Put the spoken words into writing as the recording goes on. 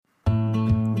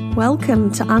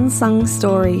Welcome to Unsung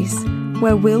Stories,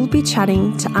 where we'll be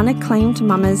chatting to unacclaimed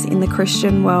mamas in the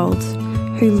Christian world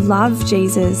who love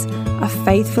Jesus, are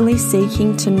faithfully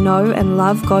seeking to know and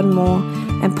love God more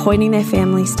and pointing their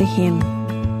families to Him.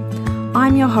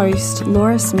 I'm your host,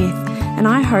 Laura Smith, and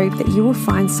I hope that you will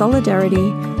find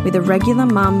solidarity with a regular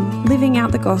mum living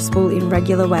out the gospel in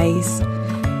regular ways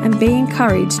and be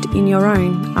encouraged in your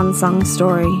own unsung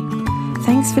story.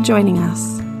 Thanks for joining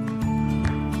us.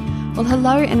 Well,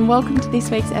 hello and welcome to this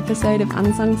week's episode of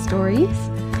Unsung Stories.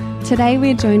 Today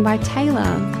we're joined by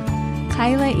Taylor.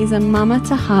 Taylor is a mama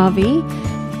to Harvey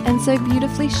and so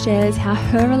beautifully shares how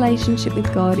her relationship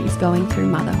with God is going through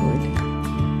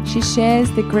motherhood. She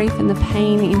shares the grief and the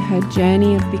pain in her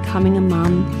journey of becoming a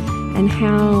mum and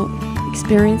how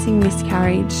experiencing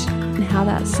miscarriage and how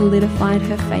that solidified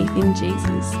her faith in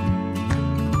Jesus.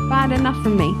 But enough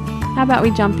from me. How about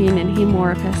we jump in and hear more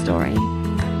of her story?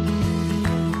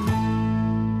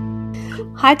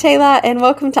 Hi Taylor, and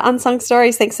welcome to Unsung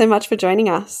Stories. Thanks so much for joining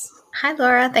us. Hi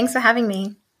Laura, thanks for having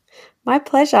me. My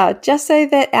pleasure. Just so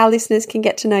that our listeners can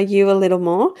get to know you a little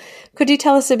more, could you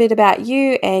tell us a bit about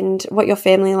you and what your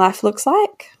family life looks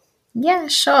like? Yeah,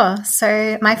 sure.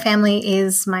 So my family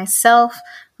is myself,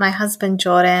 my husband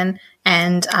Jordan,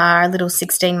 and our little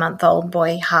 16-month-old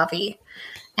boy Harvey.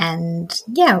 And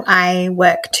yeah, I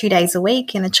work 2 days a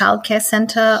week in a childcare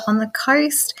centre on the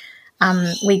coast.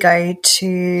 We go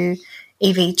to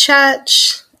EV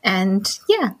Church, and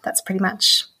yeah, that's pretty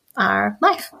much our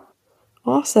life.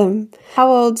 Awesome.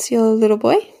 How old's your little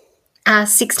boy?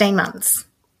 16 months.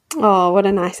 Oh, what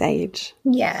a nice age.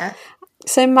 Yeah.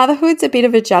 So motherhood's a bit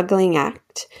of a juggling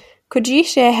act. Could you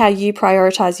share how you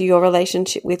prioritise your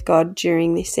relationship with God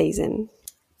during this season?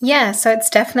 Yeah, so it's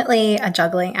definitely a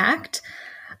juggling act.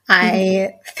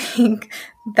 I think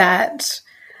that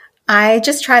I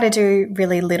just try to do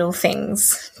really little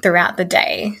things throughout the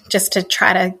day just to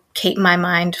try to keep my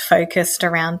mind focused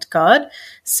around God.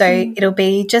 So it'll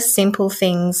be just simple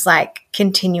things like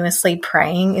continuously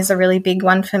praying is a really big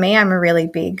one for me. I'm a really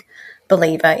big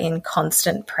believer in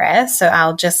constant prayer. So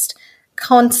I'll just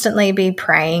constantly be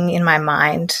praying in my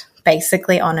mind,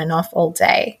 basically on and off all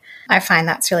day. I find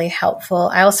that's really helpful.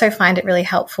 I also find it really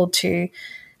helpful to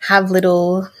have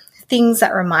little things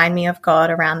that remind me of God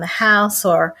around the house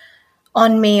or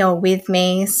on me or with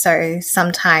me. So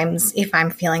sometimes if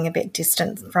I'm feeling a bit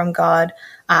distant from God,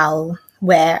 I'll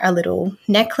wear a little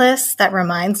necklace that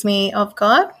reminds me of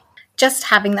God. Just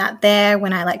having that there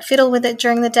when I fiddle with it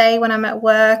during the day when I'm at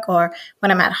work or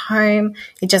when I'm at home,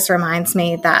 it just reminds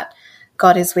me that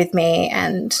God is with me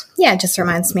and yeah, it just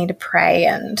reminds me to pray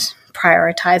and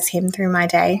prioritize Him through my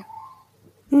day.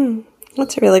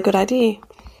 That's a really good idea.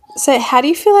 So how do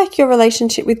you feel like your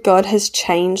relationship with God has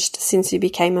changed since you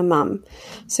became a mum?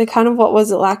 So kind of what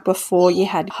was it like before you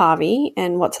had Harvey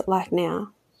and what's it like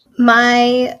now?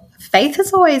 My faith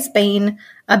has always been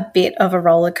a bit of a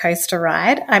roller coaster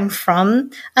ride. I'm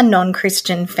from a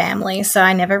non-Christian family, so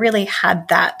I never really had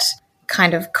that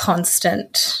kind of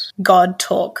constant God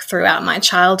talk throughout my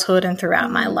childhood and throughout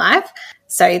my life.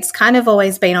 So it's kind of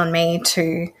always been on me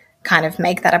to kind of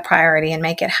make that a priority and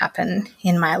make it happen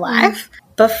in my life.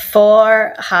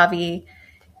 Before Harvey,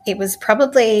 it was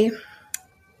probably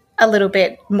a little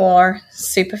bit more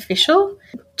superficial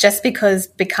just because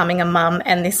becoming a mum,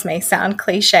 and this may sound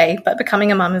cliche, but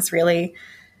becoming a mum has really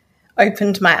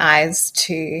opened my eyes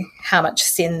to how much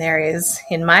sin there is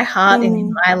in my heart and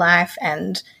in my life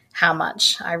and how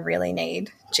much I really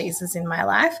need Jesus in my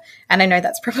life. And I know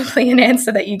that's probably an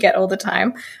answer that you get all the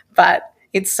time, but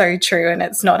it's so true. And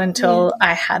it's not until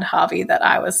I had Harvey that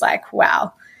I was like,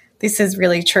 wow, this is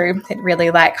really true. It really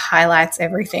highlights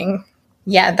everything.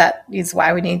 Yeah, that is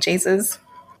why we need Jesus.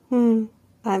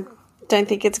 I don't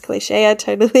think it's cliche. I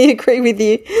totally agree with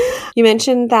you. You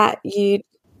mentioned that you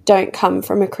don't come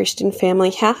from a Christian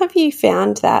family. How have you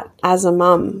found that as a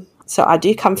mum? So I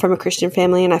do come from a Christian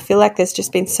family and I feel like there's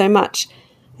just been so much,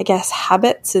 I guess,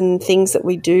 habits and things that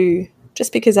we do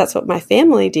just because that's what my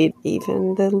family did,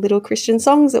 even the little Christian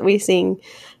songs that we sing.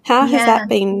 How has that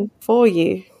been for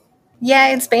you? Yeah,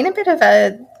 it's been a bit of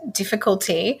a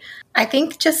difficulty. I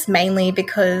think just mainly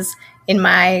because in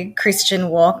my Christian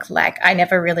walk, I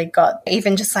never really got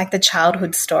even just the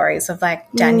childhood stories of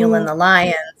Daniel and the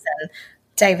lions and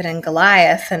David and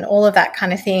Goliath and all of that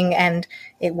kind of thing. And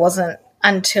it wasn't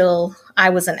until I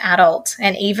was an adult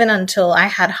and even until I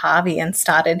had Harvey and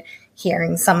started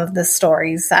hearing some of the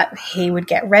stories that he would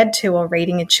get read to or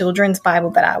reading a children's Bible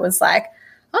that I was like,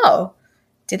 oh,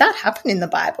 did that happen in the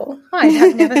Bible? I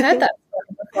have never heard that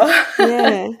before.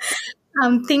 Yeah.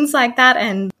 Things like that,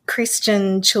 and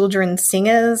Christian children's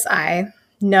singers, I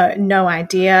no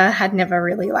idea, had never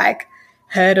really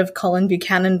heard of Colin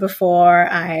Buchanan before.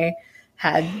 I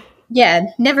had,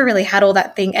 never really had all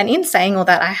that thing. And in saying all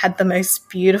that, I had the most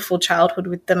beautiful childhood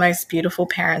with the most beautiful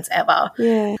parents ever.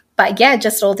 Yeah. But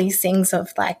just all these things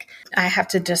of like, I have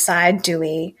to decide, do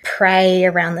we pray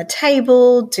around the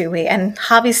table? And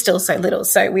Harvey's still so little,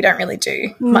 so we don't really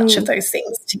do much of those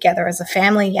things together as a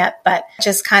family yet, but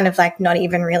just kind of like not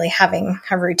even really having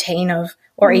a routine of,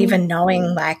 or even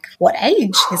knowing like what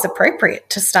age is appropriate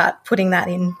to start putting that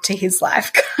into his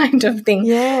life kind of thing.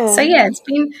 Yeah. So it's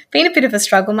been a bit of a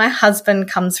struggle. My husband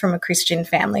comes from a Christian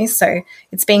family, so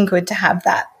it's been good to have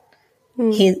that,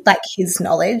 his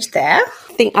knowledge there.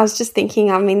 I was just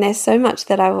thinking, I mean, there's so much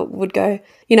that I would go,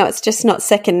 it's just not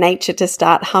second nature to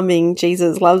start humming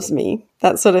Jesus Loves Me,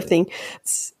 that sort of thing.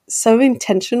 It's so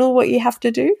intentional what you have to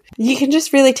do. You can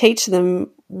just really teach them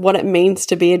what it means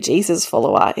to be a Jesus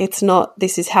follower. It's not,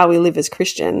 this is how we live as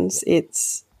Christians.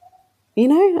 It's,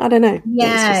 I don't know.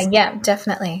 Yeah,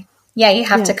 definitely. Yeah, you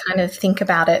have to kind of think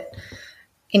about it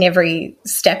in every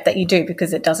step that you do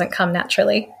because it doesn't come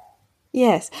naturally.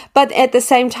 Yes, but at the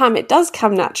same time, it does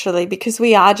come naturally because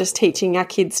we are just teaching our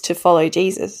kids to follow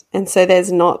Jesus. And so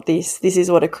there's not this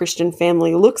is what a Christian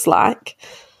family looks like.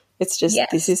 It's just,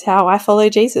 this is how I follow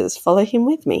Jesus. Follow him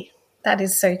with me. That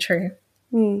is so true.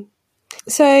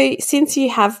 So since you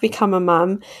have become a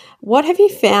mum, what have you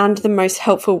found the most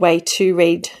helpful way to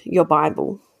read your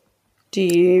Bible? Do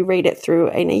you read it through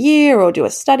in a year or do a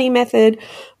study method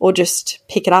or just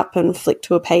pick it up and flick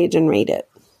to a page and read it?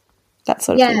 That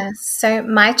sort of thing. Yeah, so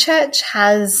my church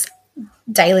has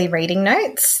daily reading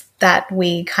notes that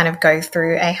we kind of go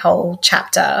through a whole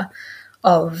chapter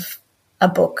of a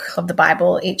book of the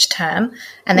Bible each term,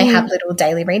 and they have little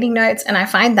daily reading notes, and I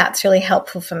find that's really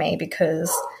helpful for me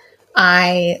because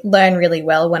I learn really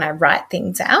well when I write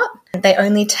things out. They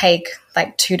only take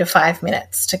like 2 to 5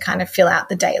 minutes to kind of fill out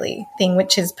the daily thing,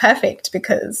 which is perfect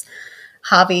because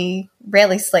Harvey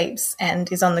rarely sleeps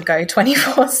and is on the go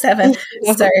 24/7.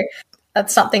 So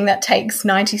that's something that takes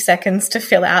 90 seconds to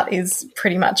fill out is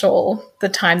pretty much all the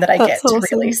time that I get to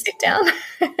really sit down.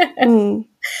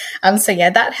 So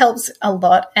that helps a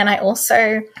lot. And I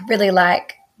also really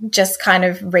like just kind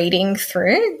of reading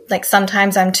through. Like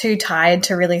sometimes I'm too tired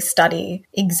to really study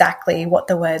exactly what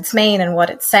the words mean and what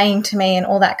it's saying to me and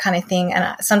all that kind of thing.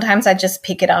 And sometimes I just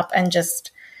pick it up and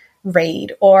just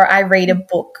read, or I read a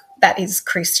book that is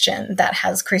Christian, that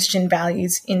has Christian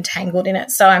values entangled in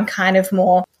it. So I'm kind of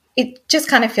more, it just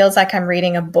kind of feels like I'm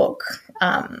reading a book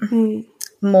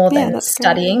more than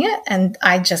studying it. And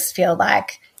I just feel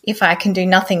like if I can do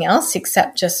nothing else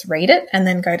except just read it and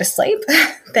then go to sleep,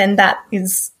 then that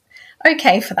is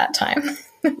okay for that time.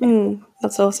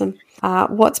 That's awesome.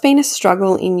 What's been a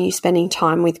struggle in you spending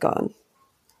time with God?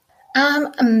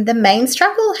 The main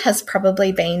struggle has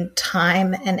probably been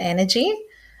time and energy.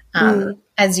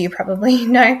 As you probably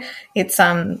know, it's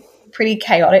pretty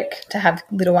chaotic to have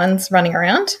little ones running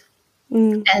around.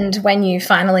 And when you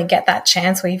finally get that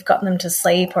chance where you've gotten them to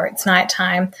sleep or it's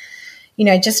nighttime,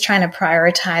 just trying to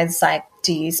prioritize, like,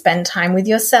 do you spend time with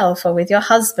yourself or with your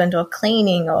husband or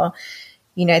cleaning or,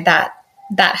 that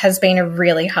has been a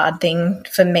really hard thing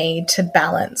for me to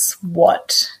balance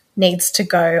what needs to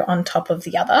go on top of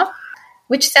the other,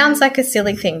 which sounds like a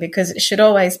silly thing because it should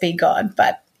always be God,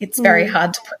 but it's very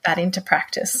hard to put that into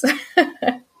practice.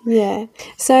 Yeah.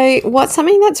 So what's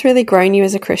something that's really grown you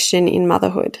as a Christian in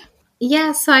motherhood?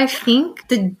 Yeah, so I think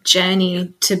the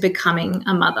journey to becoming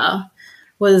a mother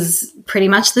was pretty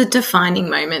much the defining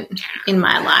moment in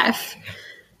my life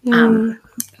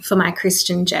for my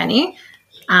Christian journey.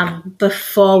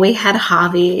 Before we had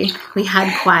Harvey, we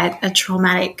had quite a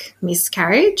traumatic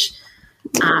miscarriage.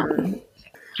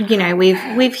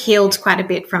 We've healed quite a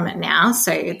bit from it now,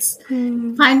 so it's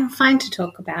fine to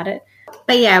talk about it.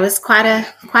 But yeah, it was quite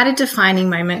a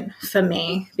defining moment for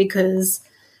me because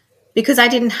I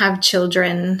didn't have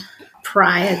children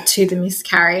prior to the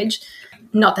miscarriage.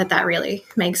 Not that really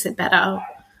makes it better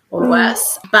or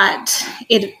worse, but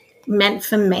it meant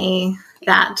for me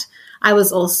that I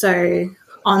was also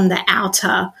on the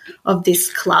outer of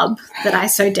this club that I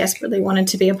so desperately wanted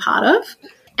to be a part of.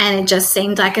 And it just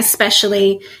seemed like,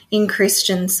 especially in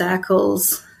Christian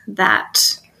circles,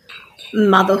 that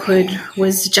motherhood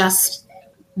was just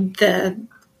the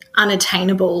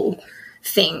unattainable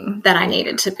thing that I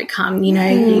needed to become.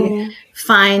 You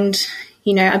find,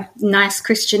 a nice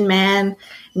Christian man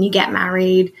and you get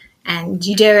married and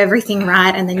you do everything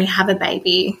right and then you have a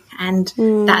baby. And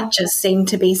that just seemed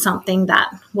to be something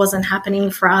that wasn't happening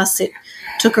for us. It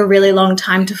took a really long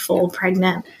time to fall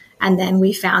pregnant. And then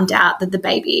we found out that the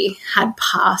baby had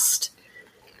passed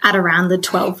at around the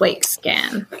 12-week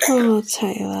scan. Oh,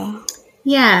 Taylor.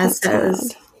 Yeah, that's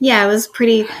so Yeah, it was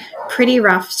pretty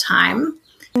rough time.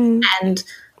 And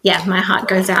yeah, my heart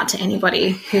goes out to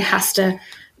anybody who has to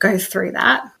go through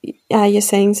that. You're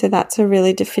saying so that's a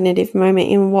really definitive moment.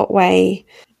 In what way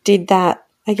did that,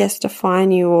 I guess,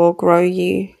 define you or grow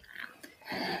you?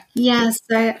 Yeah,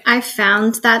 so I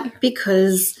found that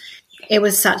because it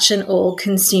was such an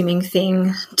all-consuming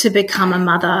thing to become a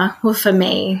mother. Well, for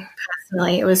me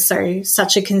personally, it was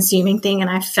such a consuming thing, and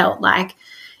I felt like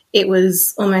it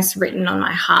was almost written on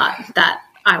my heart that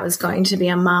I was going to be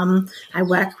a mum. I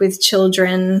work with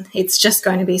children. It's just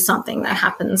going to be something that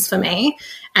happens for me.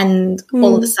 And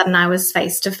all of a sudden I was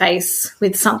face to face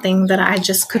with something that I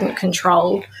just couldn't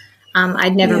control.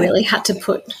 I'd never really had to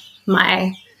put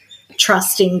my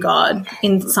trust in God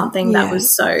in something that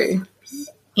was so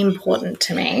important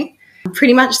to me.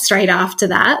 Pretty much straight after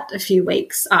that, a few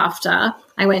weeks after,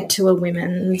 I went to a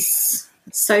women's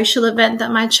social event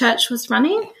that my church was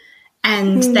running,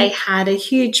 and they had a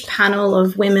huge panel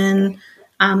of women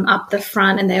up the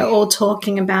front, and they were all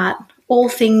talking about all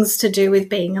things to do with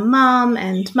being a mum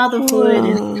and motherhood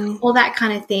and all that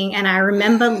kind of thing. And I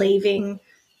remember leaving.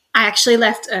 I actually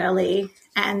left early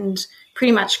and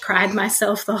pretty much cried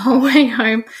myself the whole way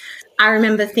home. I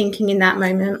remember thinking in that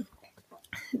moment,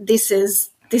 this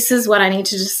is what I need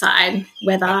to decide,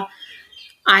 whether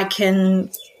I can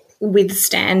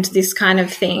withstand this kind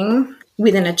of thing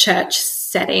within a church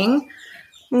setting.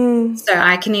 So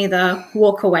I can either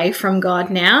walk away from God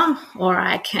now, or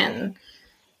I can,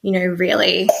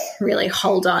 really, really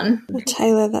hold on. Well,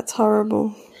 Taylor, that's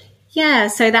horrible. Yeah,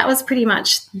 so that was pretty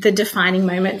much the defining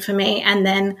moment for me. And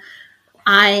then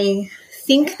I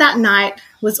think that night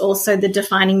was also the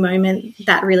defining moment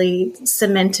that really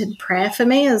cemented prayer for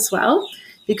me as well,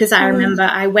 because I remember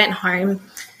I went home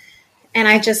and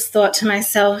I just thought to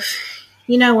myself,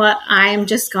 you know what, I am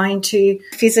just going to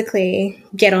physically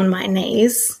get on my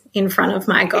knees in front of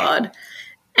my God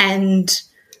and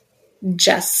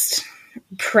just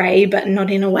pray, but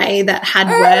not in a way that had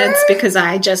words, because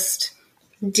I just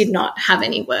did not have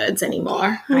any words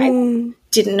anymore. I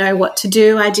didn't know what to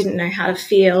do. I didn't know how to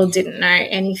feel, didn't know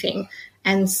anything.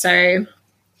 And so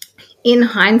in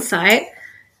hindsight,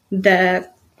 the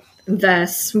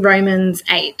verse Romans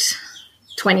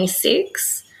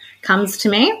 8:26 comes to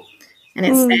me, and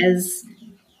it says,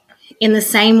 in the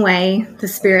same way the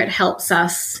Spirit helps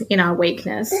us in our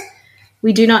weakness.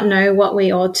 We do not know what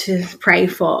we ought to pray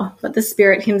for, but the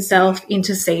Spirit himself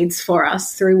intercedes for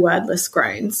us through wordless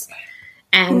groans.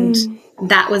 And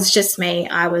that was just me.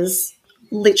 I was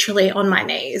literally on my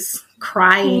knees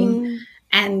crying.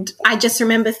 And I just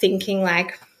remember thinking,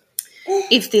 like,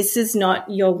 if this is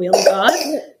not your will, God,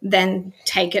 then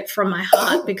take it from my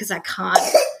heart, because I can't.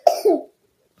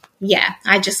 Yeah,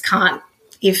 I just can't.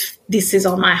 If this is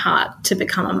on my heart to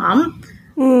become a mum,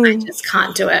 I just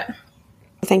can't do it.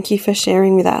 Thank you for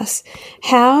sharing with us.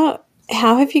 How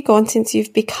have you gone since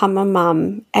you've become a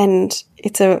mum? And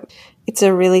it's a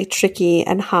really tricky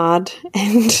and hard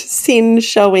and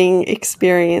sin-showing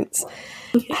experience.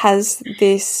 Has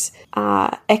this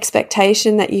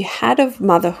expectation that you had of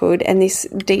motherhood and this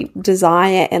deep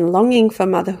desire and longing for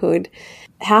motherhood,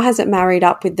 how has it married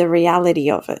up with the reality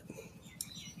of it?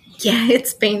 Yeah,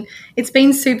 it's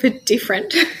been super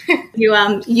different.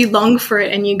 You long for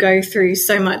it and you go through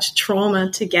so much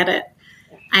trauma to get it,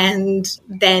 and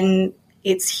then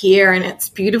it's here and it's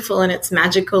beautiful and it's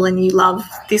magical and you love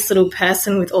this little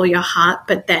person with all your heart,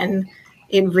 but then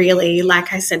it really,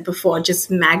 like I said before,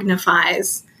 just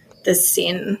magnifies the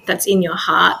sin that's in your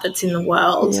heart, that's in the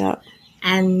world. Yeah.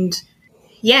 And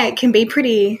yeah,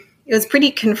 it was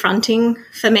pretty confronting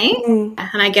for me.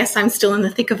 And I guess I'm still in the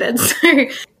thick of it. So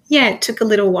yeah, it took a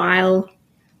little while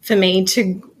for me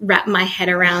to wrap my head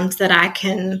around that I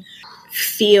can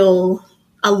feel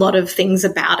a lot of things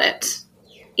about it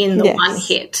in the one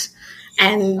hit.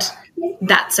 And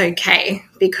that's okay,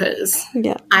 because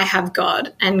I have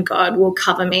God, and God will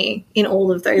cover me in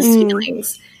all of those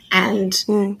feelings. And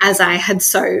as I had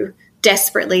so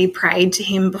desperately prayed to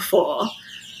him before,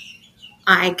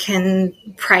 I can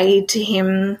pray to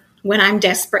him when I'm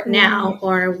desperate now,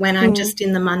 or when I'm just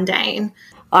in the mundane.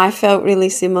 I felt really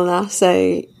similar.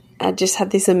 So I just had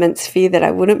this immense fear that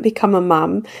I wouldn't become a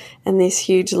mum, and this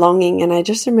huge longing. And I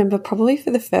just remember probably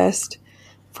for the first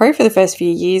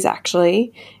few years,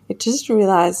 actually, I just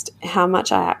realised how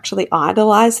much I actually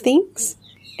idolise things.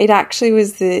 It actually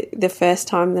was the first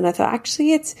time that I thought,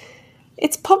 actually,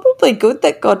 it's probably good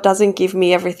that God doesn't give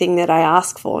me everything that I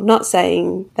ask for. Not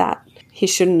saying that he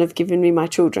shouldn't have given me my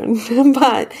children,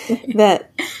 but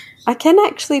that I can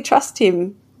actually trust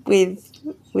him with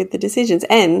with the decisions.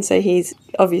 And so he's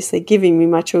obviously giving me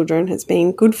my children has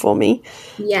been good for me.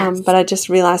 Yes. But I just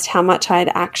realised how much I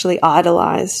had actually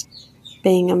idolised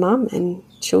being a mum and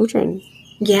children.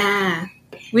 Yeah.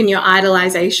 When your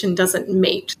idolization doesn't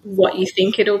meet what you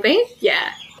think it'll be.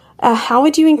 Yeah. How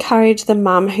would you encourage the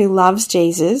mum who loves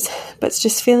Jesus but's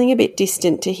just feeling a bit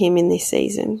distant to him in this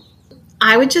season?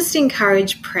 I would just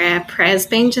encourage prayer. Prayer's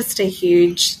been just a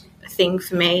huge thing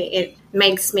for me. It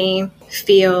makes me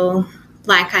feel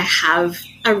like I have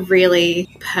a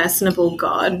really personable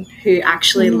God who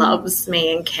actually loves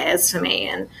me and cares for me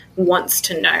and wants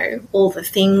to know all the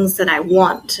things that I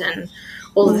want and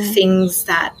all the things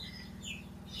that,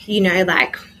 you know,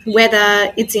 like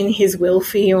whether it's in his will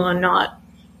for you or not,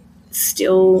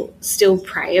 still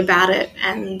pray about it.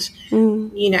 And,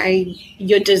 you know,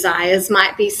 your desires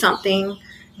might be something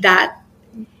that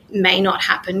may not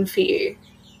happen for you.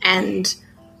 And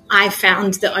I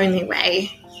found the only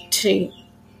way to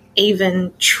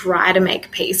even try to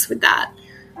make peace with that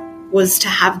was to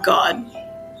have God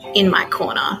in my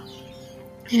corner.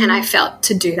 And I felt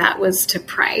to do that was to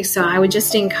pray. So I would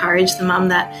just encourage the mum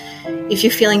that if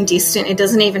you're feeling distant, it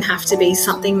doesn't even have to be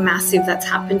something massive that's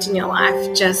happened in your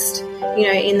life. Just, you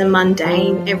know, in the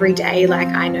mundane, every day, like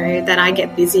I know that I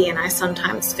get busy and I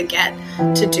sometimes forget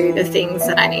to do the things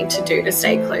that I need to do to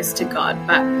stay close to God.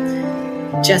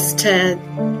 But just to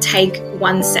take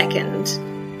 1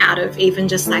 second out of even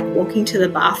just like walking to the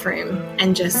bathroom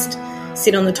and just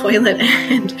sit on the toilet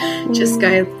and just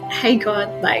go, hey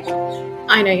God, like,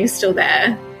 I know you're still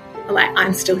there, like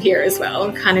I'm still here as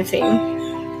well, kind of thing.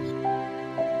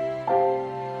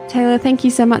 Taylor, thank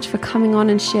you so much for coming on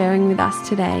and sharing with us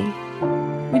today.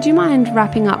 Would you mind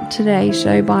wrapping up today's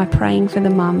show by praying for the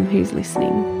mum who's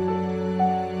listening?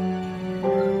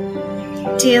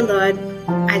 Dear Lord,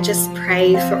 I just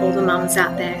pray for all the mums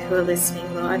out there who are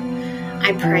listening, Lord.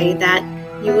 I pray that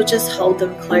you will just hold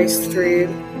them close through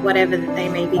whatever that they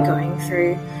may be going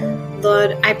through.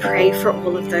 Lord, I pray for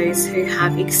all of those who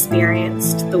have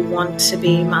experienced the want to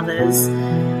be mothers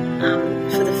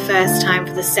for the first time,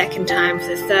 for the second time, for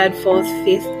the third, fourth,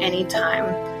 fifth, any time.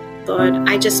 Lord,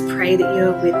 I just pray that you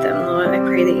are with them, Lord. I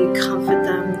pray that you comfort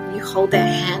them, you hold their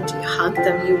hand, you hug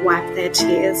them, you wipe their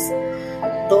tears.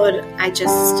 Lord, I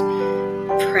just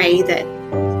pray that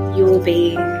you will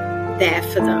be there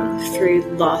for them through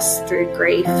loss, through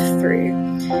grief, through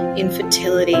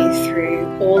infertility,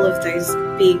 through all of those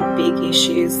big, big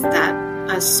issues that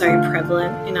are so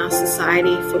prevalent in our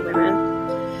society for women.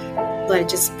 Lord, I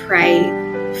just pray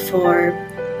for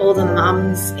all the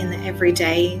mums in the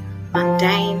everyday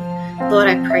mundane. Lord,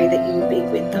 I pray that you will be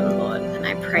with them, Lord, and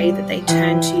I pray that they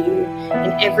turn to you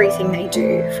in everything they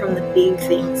do, from the big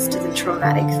things to the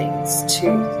traumatic things to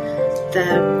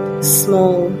the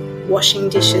small washing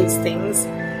dishes things.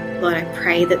 Lord, I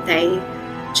pray that they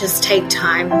just take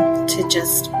time to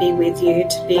just be with you,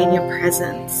 to be in your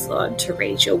presence, Lord, to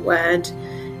read your word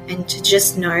and to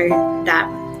just know that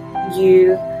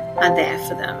you are there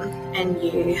for them and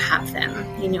you have them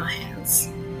in your hands.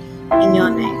 In your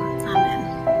name, amen.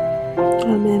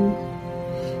 Amen.